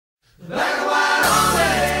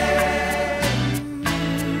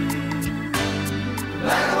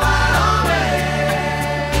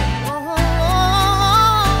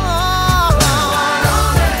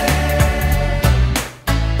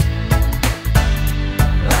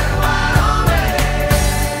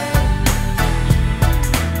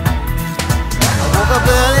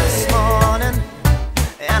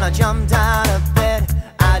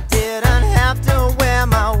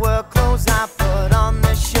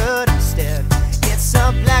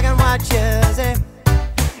white jersey.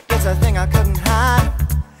 It's a thing I couldn't hide,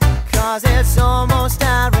 'cause it's almost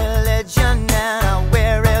our religion, and I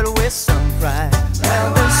wear it with some pride.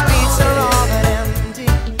 Well, the streets are all but empty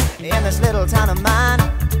in this little town of mine.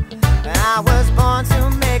 I was born to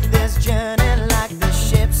make this journey like the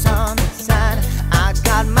ships on the tide. I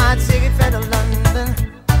got my ticket fare to London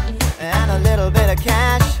and a little bit of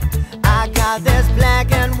cash. I got this black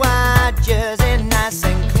and white jersey, nice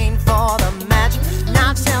and clean for the match.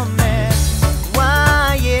 Now tell me,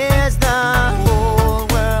 why is the whole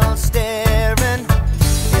world staring?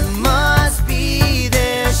 It must be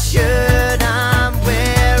this shirt I'm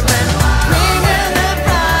wearing. Bringing the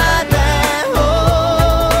pride back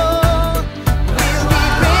home. We'll be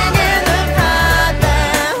bringing the pride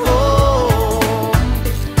back home.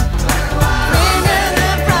 Bringing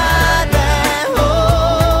the pride back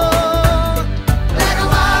home. Black and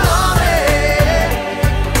white only.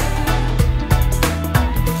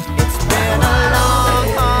 It's been a long,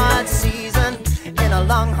 hard season in a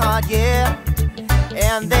long, hard year,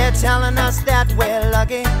 and they're telling us that we're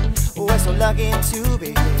lucky. We're so lucky to be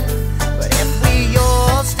here. But if we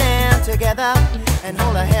all stand together and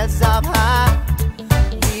hold our heads up high,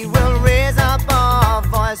 we will raise up our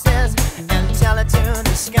voices and tell it to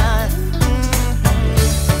the sky.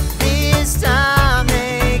 This time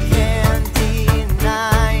they can't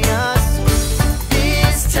deny us.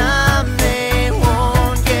 This time they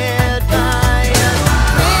won't get by us.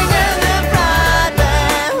 Bringing the pride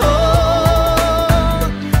back home.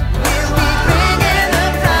 We'll be bringing the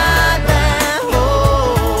pride back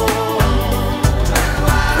home.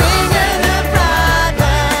 Bringing the pride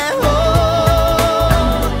back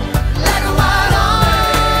home. Black and white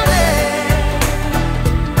only.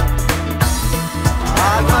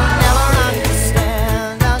 I will never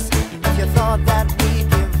understand us if you thought that we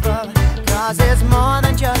give up, 'cause it's more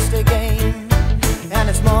than just a game, and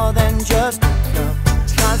it's more than just a cup,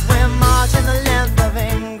 'cause we're marching the